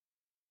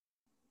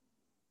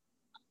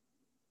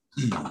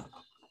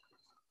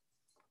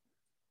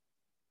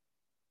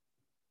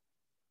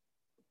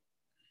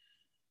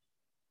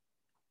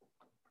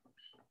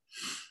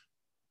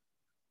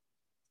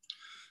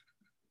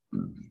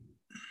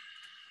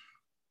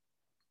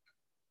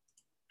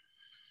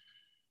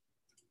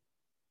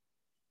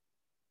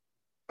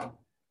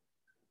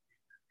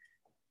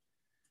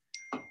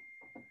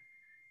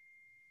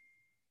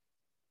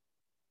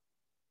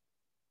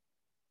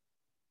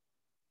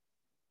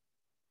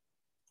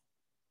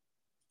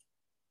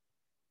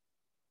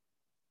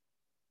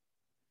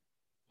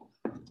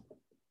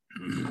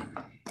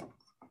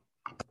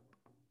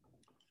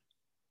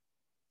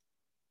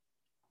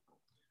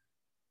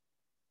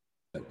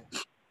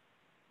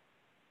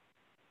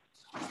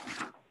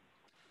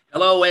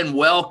Hello and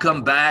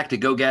welcome back to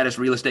Go Gaddis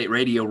Real Estate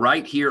Radio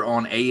right here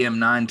on AM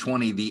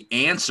 920. The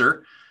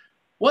Answer.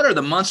 What are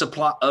the months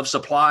of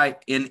supply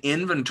in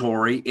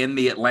inventory in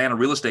the Atlanta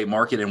real estate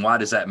market, and why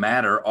does that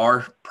matter?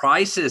 Are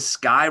prices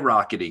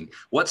skyrocketing?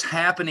 What's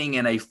happening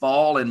in a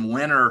fall and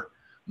winter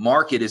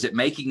market? Is it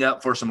making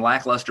up for some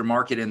lackluster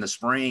market in the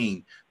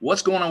spring?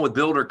 What's going on with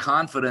builder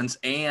confidence,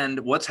 and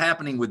what's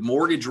happening with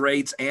mortgage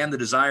rates and the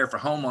desire for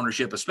home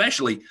ownership,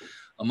 especially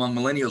among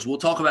millennials? We'll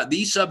talk about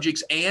these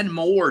subjects and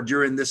more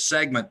during this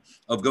segment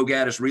of Go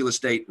Gaddis Real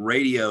Estate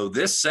Radio.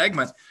 This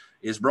segment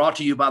is brought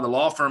to you by the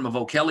law firm of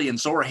O'Kelly and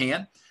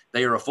Sorahan.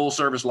 They are a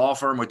full-service law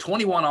firm with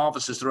 21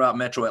 offices throughout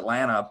Metro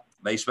Atlanta.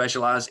 They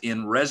specialize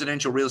in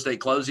residential real estate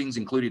closings,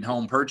 including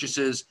home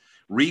purchases,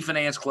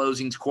 refinance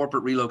closings,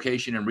 corporate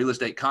relocation, and real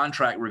estate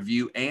contract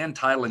review and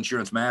title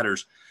insurance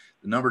matters.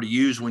 The number to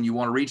use when you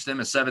want to reach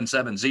them is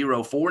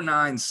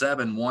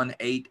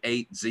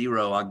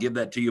 770-497-1880. I'll give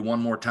that to you one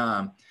more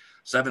time.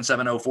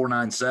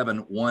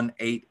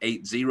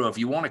 770-497-1880. If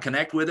you want to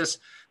connect with us,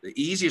 the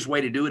easiest way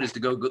to do it is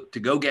to go to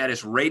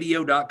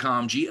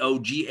GoGaddisRadio.com,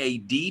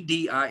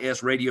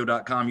 GOGADDIS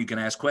radio.com. You can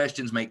ask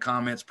questions, make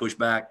comments, push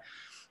back.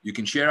 You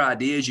can share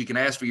ideas. You can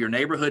ask for your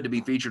neighborhood to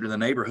be featured in the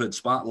Neighborhood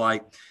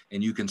Spotlight,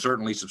 and you can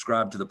certainly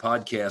subscribe to the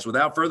podcast.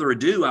 Without further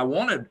ado, I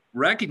want to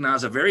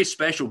recognize a very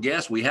special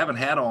guest we haven't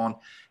had on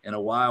in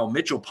a while,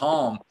 Mitchell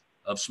Palm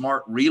of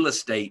Smart Real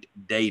Estate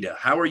Data.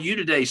 How are you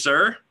today,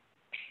 sir?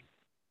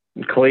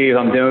 Cleve,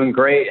 I'm doing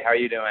great. How are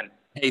you doing?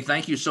 Hey,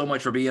 thank you so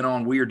much for being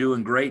on. We are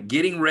doing great.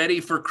 Getting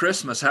ready for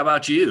Christmas. How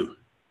about you?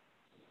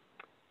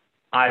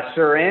 I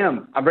sure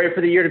am. I'm ready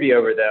for the year to be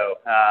over, though.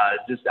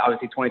 Just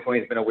obviously 2020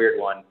 has been a weird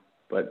one,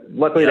 but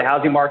luckily the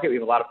housing market, we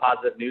have a lot of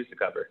positive news to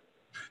cover.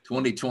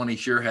 2020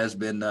 sure has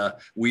been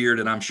weird,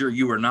 and I'm sure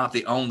you are not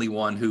the only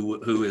one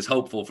who is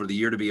hopeful for the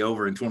year to be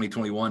over in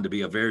 2021 to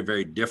be a very,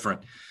 very different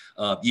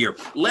year.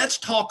 Let's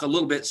talk a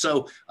little bit.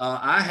 So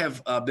I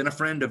have been a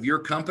friend of your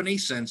company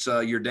since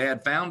your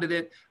dad founded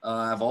it.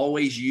 I've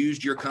always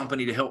used your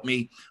company to help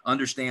me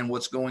understand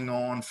what's going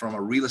on from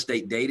a real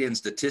estate data and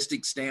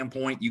statistics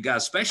standpoint. You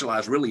guys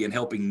specialize really in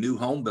helping new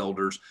home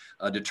builders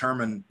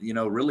determine,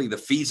 really the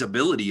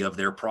feasibility of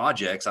their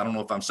projects. I don't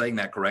know if I'm saying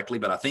that correctly,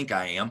 but I think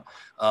I am.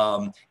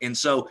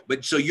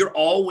 So you're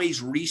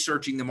always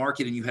researching the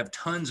market, and you have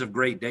tons of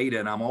great data,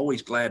 and I'm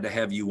always glad to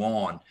have you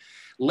on.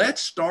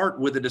 Let's start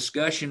with a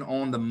discussion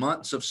on the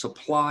months of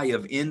supply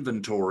of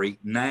inventory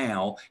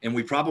now, and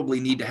we probably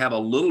need to have a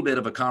little bit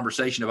of a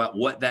conversation about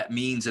what that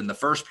means in the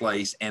first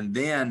place, and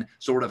then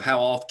sort of how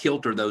off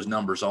kilter those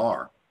numbers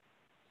are.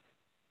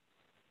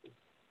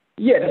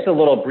 Yeah, just a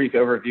little brief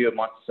overview of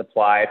months of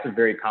supply. It's a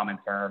very common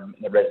term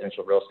in the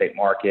residential real estate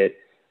market.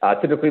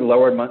 Typically, the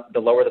lower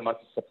the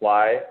months of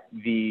supply,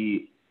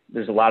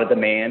 there's a lot of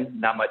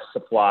demand, not much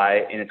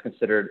supply, and it's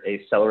considered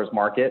a seller's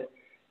market.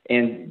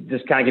 And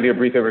just kind of give you a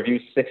brief overview,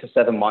 6 to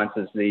 7 months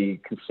is the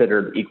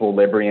considered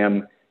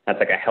equilibrium. That's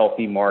like a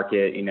healthy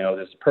market.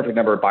 There's a perfect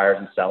number of buyers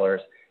and sellers.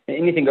 And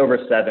anything over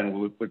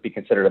 7 would be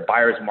considered a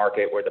buyer's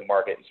market, where the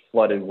market is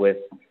flooded with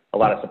a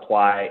lot of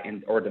supply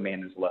or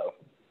demand is low.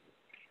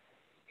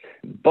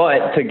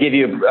 But to give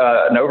you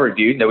an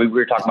overview, we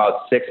were talking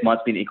about 6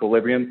 months being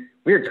equilibrium.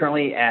 We are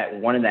currently at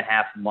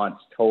 1.5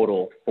 months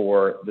total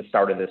for the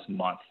start of this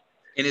month.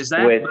 And is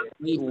that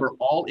for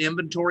all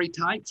inventory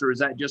types, or is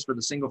that just for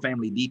the single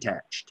family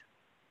detached?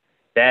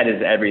 That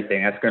is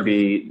everything. That's going to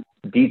be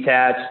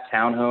detached,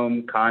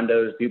 townhome,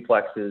 condos,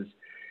 duplexes,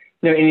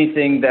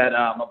 anything that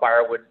a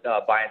buyer would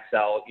buy and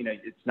sell.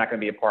 It's not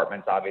going to be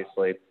apartments,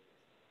 obviously.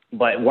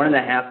 But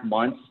 1.5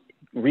 months,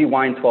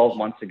 rewind 12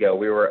 months ago,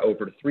 we were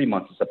over 3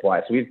 months of supply.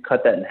 So we've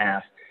cut that in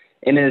half.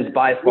 And it is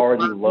by far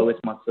the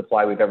lowest month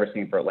supply we've ever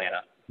seen for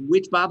Atlanta.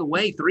 Which, by the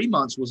way, 3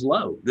 months was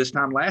low this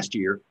time last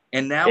year.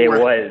 And now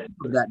we're at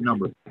that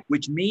number,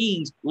 which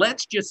means,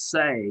 let's just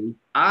say,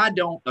 I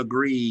don't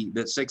agree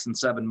that 6 and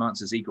 7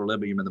 months is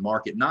equilibrium in the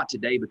market. Not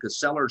today, because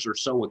sellers are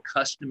so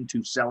accustomed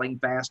to selling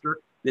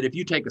faster that if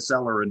you take a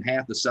seller and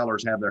half the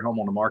sellers have their home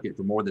on the market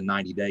for more than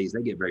 90 days,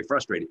 they get very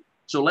frustrated.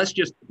 So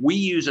we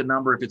use a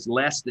number. If it's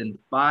less than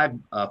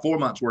 4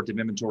 months worth of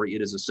inventory,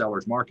 it is a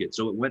seller's market.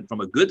 So it went from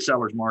a good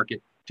seller's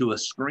market to a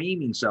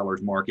screaming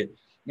seller's market.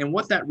 And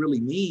what that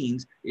really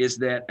means is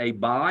that a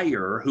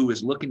buyer who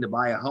is looking to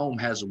buy a home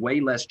has way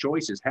less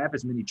choices, half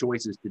as many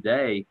choices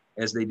today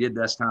as they did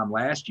this time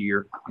last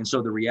year. And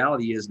so the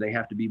reality is they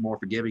have to be more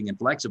forgiving and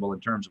flexible in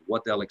terms of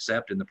what they'll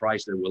accept and the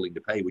price they're willing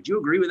to pay. Would you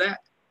agree with that?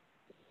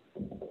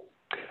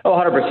 Oh,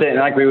 100%. And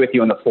I agree with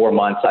you on the 4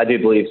 months. I do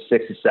believe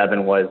 6 to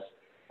 7 was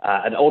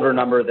an older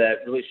number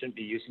that really shouldn't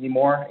be used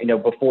anymore.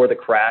 Before the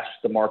crash,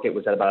 the market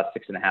was at about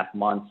 6.5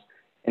 months.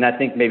 And I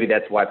think maybe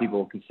that's why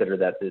people consider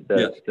that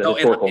the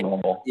historical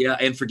normal. Yeah,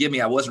 and forgive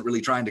me, I wasn't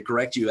really trying to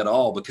correct you at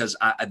all, because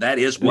that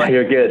is what. Yeah,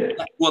 you're good.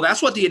 Well,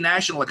 that's what the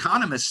national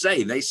economists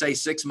say. They say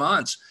 6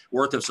 months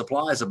worth of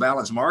supply is a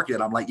balanced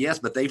market. I'm like, yes,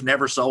 but they've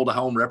never sold a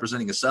home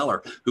representing a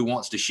seller who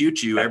wants to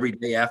shoot you every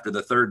day after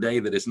the third day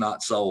that it's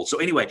not sold. So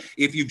anyway,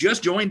 if you've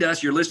just joined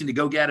us, you're listening to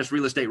Go Gaddis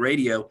Real Estate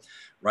Radio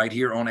right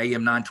here on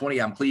AM 920.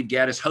 I'm Cleve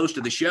Gaddis, host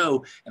of the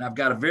show, and I've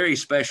got a very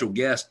special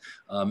guest,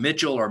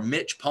 Mitch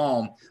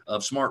Palm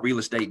of Smart Real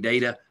Estate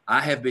Data.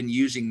 I have been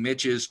using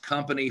Mitch's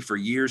company for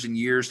years and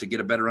years to get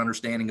a better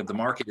understanding of the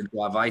market, and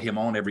so I invite him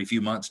on every few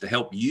months to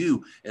help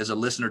you as a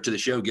listener to the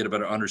show get a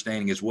better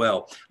understanding as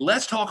well.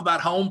 Let's talk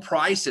about home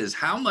prices.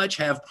 How much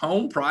have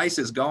home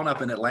prices gone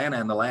up in Atlanta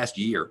in the last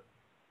year?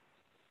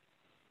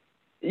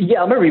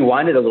 Yeah, I'm going to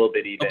rewind it a little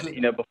bit even.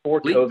 Okay.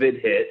 Before Please.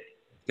 COVID hit,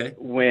 Okay.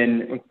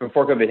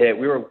 Before COVID hit,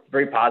 we were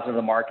very positive in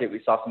the market.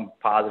 We saw some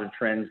positive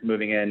trends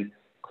moving in.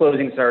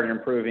 Closings started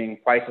improving.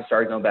 Prices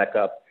started going back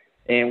up.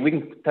 And we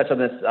can touch on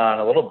this in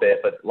a little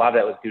bit, but a lot of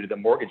that was due to the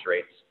mortgage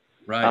rates.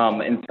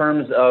 Right. In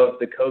terms of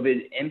the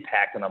COVID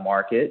impact on the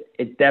market,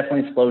 it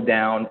definitely slowed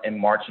down in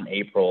March and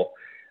April.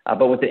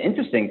 But what the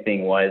interesting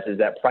thing is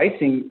that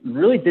pricing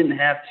really didn't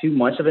have too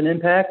much of an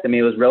impact. I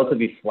mean, it was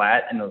relatively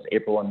flat in those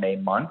April and May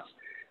months.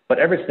 But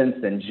ever since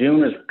then,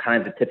 June was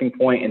kind of the tipping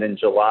point, and then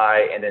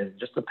July, and then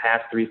just the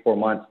past 3-4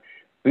 months,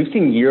 we've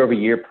seen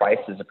year-over-year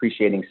prices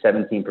appreciating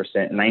 17%,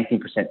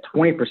 19%,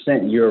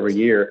 20%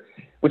 year-over-year,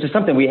 which is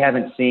something we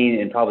haven't seen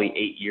in probably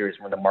 8 years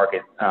when the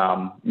market,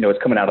 is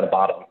coming out of the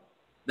bottom.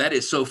 That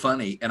is so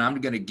funny. And I'm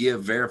going to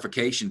give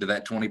verification to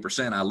that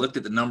 20%. I looked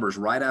at the numbers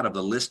right out of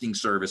the listing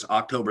service,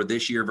 October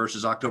this year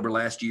versus October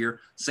last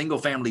year. Single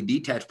family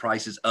detached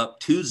prices up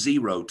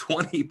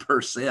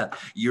 20%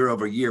 year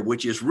over year,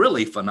 which is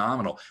really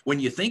phenomenal.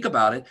 When you think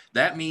about it,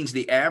 that means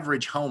the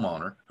average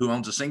homeowner who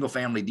owns a single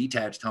family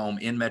detached home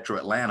in Metro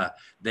Atlanta,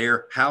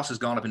 their house has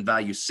gone up in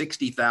value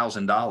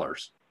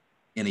 $60,000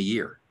 in a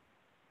year.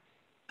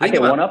 I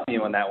can one up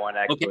you on that one,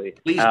 actually.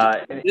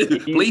 Okay,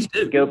 please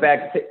do. Go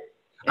back to.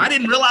 I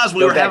didn't realize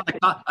we were having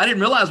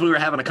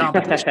a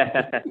competition.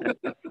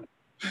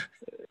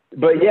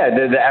 But yeah,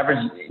 the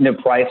average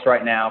price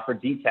right now for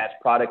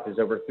detached product is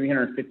over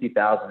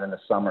 $350,000 in the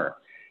summer.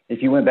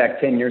 If you went back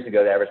 10 years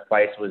ago, the average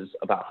price was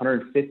about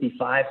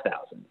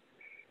 $155,000.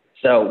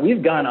 So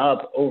we've gone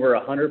up over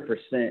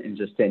 100% in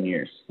just 10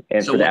 years,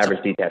 and so for the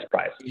average detached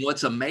price.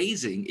 What's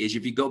amazing is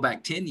if you go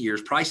back 10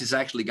 years, prices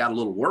actually got a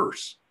little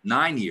worse.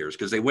 9 years,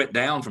 because they went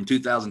down from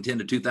 2010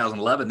 to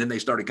 2011. Then they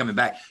started coming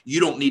back. You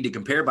don't need to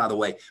compare, by the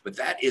way, but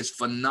that is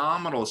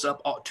phenomenal. It's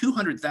up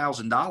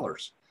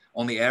 $200,000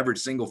 on the average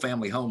single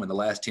family home in the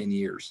last 10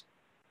 years.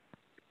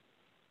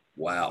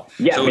 Wow.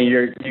 Yeah, so, I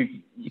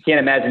mean, you can't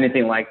imagine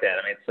anything like that.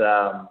 I mean, it's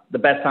the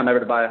best time ever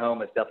to buy a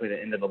home is definitely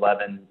the end of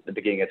 11, the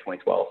beginning of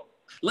 2012.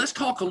 Let's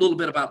talk a little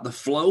bit about the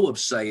flow of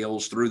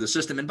sales through the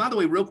system. And by the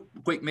way, real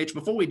quick, Mitch,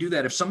 before we do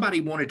that, if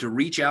somebody wanted to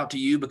reach out to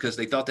you because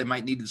they thought they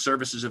might need the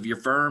services of your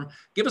firm,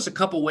 give us a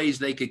couple ways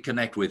they could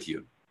connect with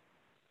you.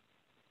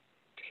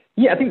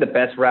 Yeah, I think the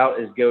best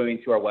route is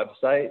going to our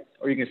website,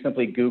 or you can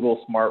simply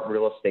Google Smart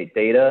Real Estate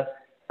Data.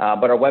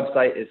 But our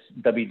website is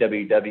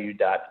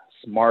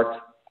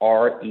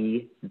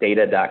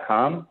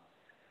www.smartredata.com.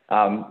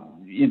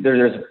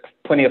 There's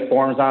plenty of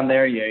forms on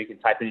there. You can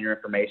type in your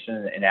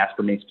information and ask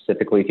for me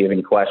specifically if you have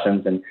any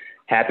questions, and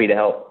happy to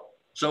help.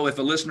 So if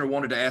a listener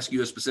wanted to ask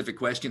you a specific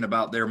question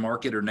about their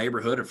market or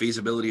neighborhood or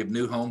feasibility of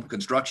new home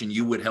construction,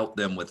 you would help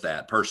them with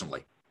that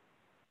personally?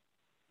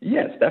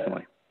 Yes,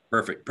 definitely.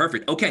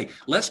 Perfect. Okay,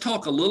 let's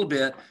talk a little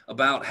bit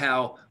about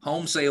how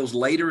home sales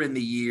later in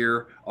the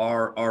year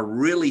are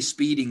really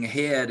speeding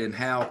ahead, and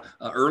how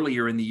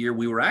earlier in the year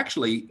we were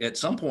actually at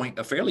some point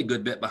a fairly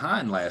good bit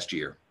behind last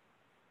year.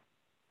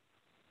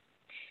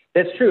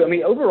 That's true. I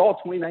mean, overall,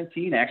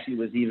 2019 actually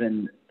was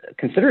even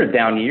considered a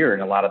down year in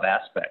a lot of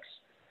aspects.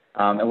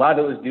 A lot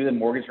of it was due to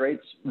mortgage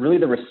rates. Really,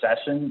 the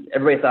recession,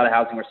 everybody thought a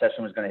housing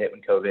recession was going to hit when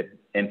COVID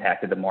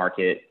impacted the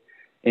market.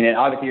 And it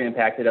obviously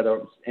impacted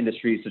other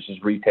industries such as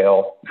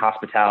retail,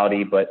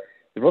 hospitality, but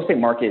the real estate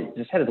market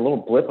just had a little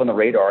blip on the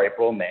radar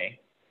April and May.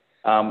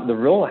 The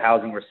real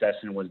housing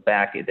recession was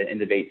back at the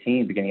end of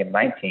 18, beginning of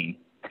 19.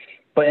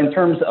 But in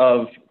terms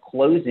of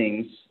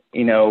closings,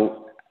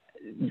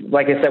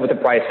 like I said, with the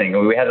pricing,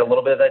 we had a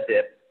little bit of that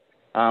dip,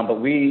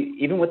 but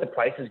even with the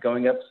prices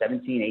going up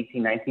 17,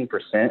 18,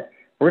 19%,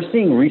 we're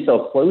seeing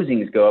resale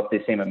closings go up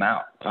the same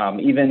amount.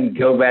 Even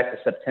go back to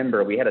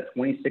September, we had a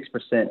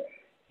 26%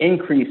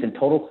 increase in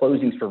total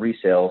closings for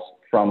resales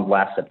from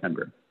last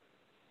September.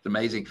 It's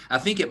amazing. I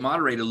think it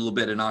moderated a little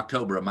bit in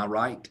October. Am I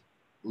right?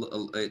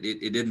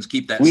 It didn't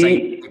keep that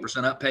same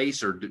 8% up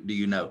pace, or do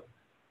you know?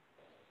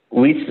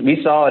 We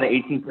saw an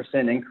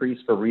 18% increase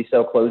for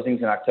resale closings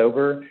in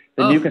October.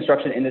 The new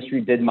construction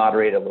industry did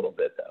moderate a little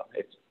bit, though.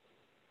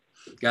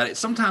 Got it.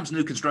 Sometimes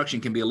new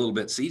construction can be a little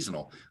bit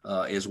seasonal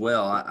as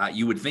well.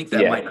 You would think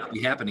that might not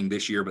be happening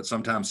this year, but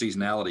sometimes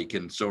seasonality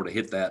can sort of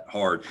hit that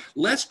hard.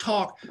 Let's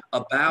talk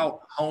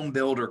about home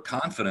builder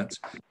confidence,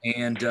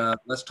 and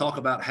let's talk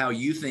about how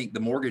you think the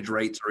mortgage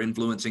rates are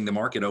influencing the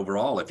market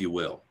overall, if you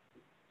will.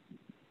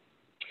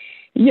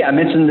 Yeah, I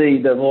mentioned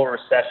the little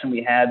recession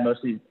we had,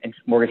 mostly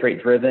mortgage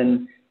rate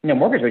driven.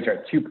 Mortgage rates are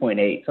at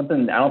 2.8,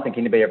 something I don't think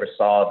anybody ever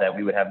saw, that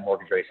we would have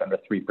mortgage rates under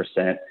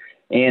 3%.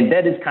 And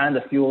that is kind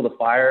of the fuel of the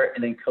fire.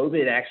 And then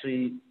COVID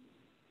actually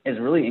is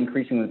really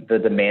increasing the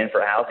demand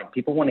for housing.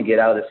 People want to get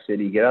out of the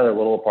city, get out of their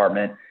little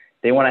apartment.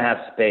 They want to have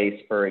space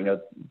for,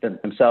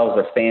 themselves,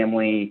 their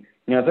family.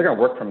 If they're going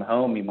to work from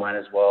home, you might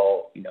as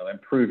well,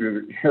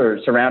 improve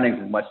your surroundings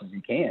as much as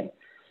you can.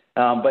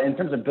 But in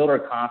terms of builder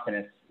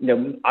confidence,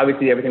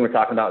 obviously everything we're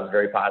talking about is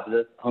very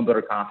positive. Home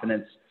builder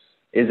confidence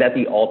is at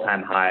the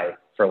all-time high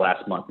for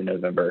last month in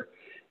November.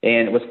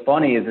 And what's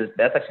funny is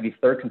that's actually the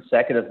third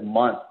consecutive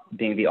month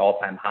being the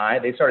all-time high.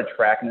 They started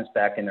tracking this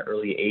back in the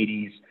early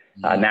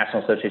 80s,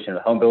 National Association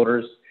of Home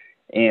Builders.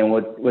 And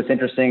what's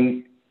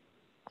interesting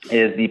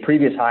is the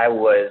previous high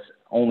was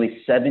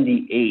only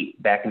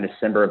 78 back in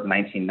December of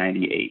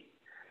 1998.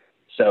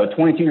 So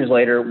 22 years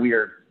later, we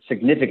are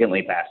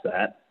significantly past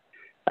that.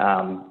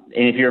 And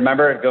if you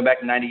remember, going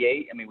back to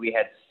 98, we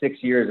had 6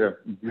 years of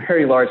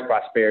very large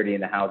prosperity in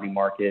the housing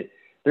market.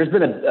 There's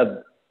been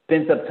a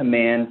pent-up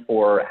demand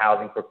for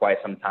housing for quite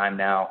some time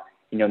now.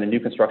 The new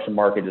construction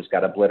market just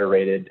got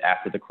obliterated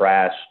after the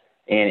crash,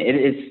 and it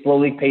is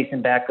slowly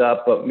pacing back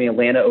up. But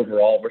Atlanta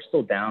overall, we're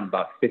still down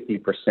about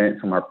 50%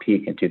 from our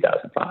peak in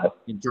 2005.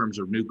 In terms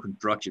of new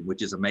construction,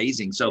 which is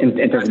amazing. So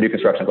in terms of new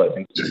construction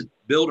closings.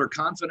 Builder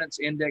confidence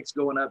index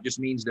going up just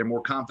means they're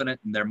more confident,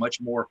 and they're much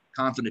more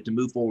confident to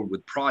move forward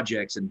with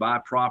projects and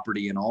buy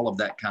property and all of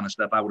that kind of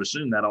stuff. I would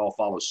assume that all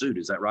follows suit.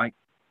 Is that right?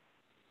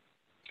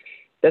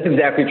 That's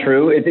exactly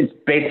true. It's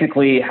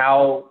basically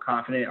how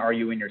confident are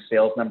you in your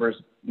sales numbers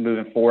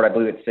moving forward. I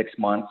believe it's 6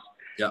 months.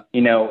 Yeah.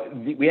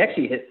 We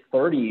actually hit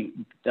 30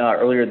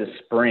 earlier this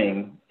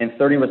spring, and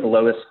 30 was the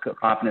lowest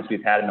confidence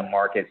we've had in the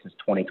market since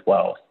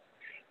 2012.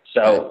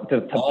 So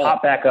to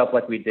pop back up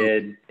like we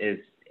did is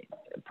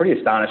pretty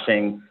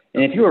astonishing.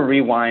 And if you were to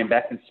rewind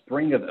back in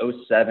spring of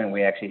 2007,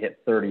 we actually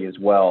hit 30 as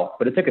well.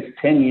 But it took us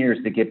 10 years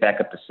to get back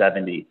up to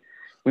 70.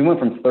 We went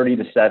from 30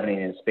 to 70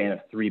 in a span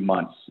of 3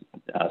 months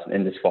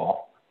in this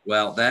fall.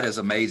 Well, that is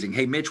amazing.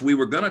 Hey, Mitch, we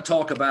were going to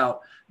talk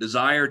about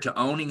desire to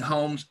owning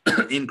homes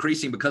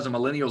increasing because of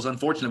millennials.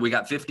 Unfortunately, we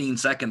got 15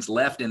 seconds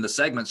left in the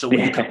segment. So will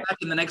you come back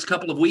in the next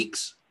couple of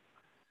weeks?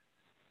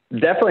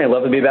 Definitely. I'd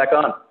love to be back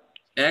on.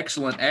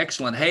 Excellent.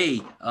 Excellent.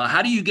 Hey,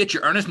 how do you get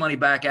your earnest money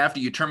back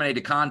after you terminate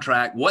a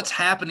contract? What's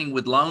happening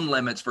with loan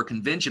limits for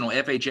conventional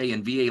FHA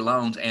and VA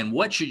loans? And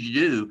what should you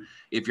do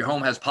if your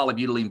home has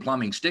polybutylene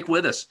plumbing? Stick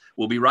with us.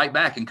 We'll be right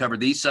back and cover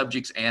these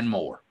subjects and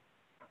more.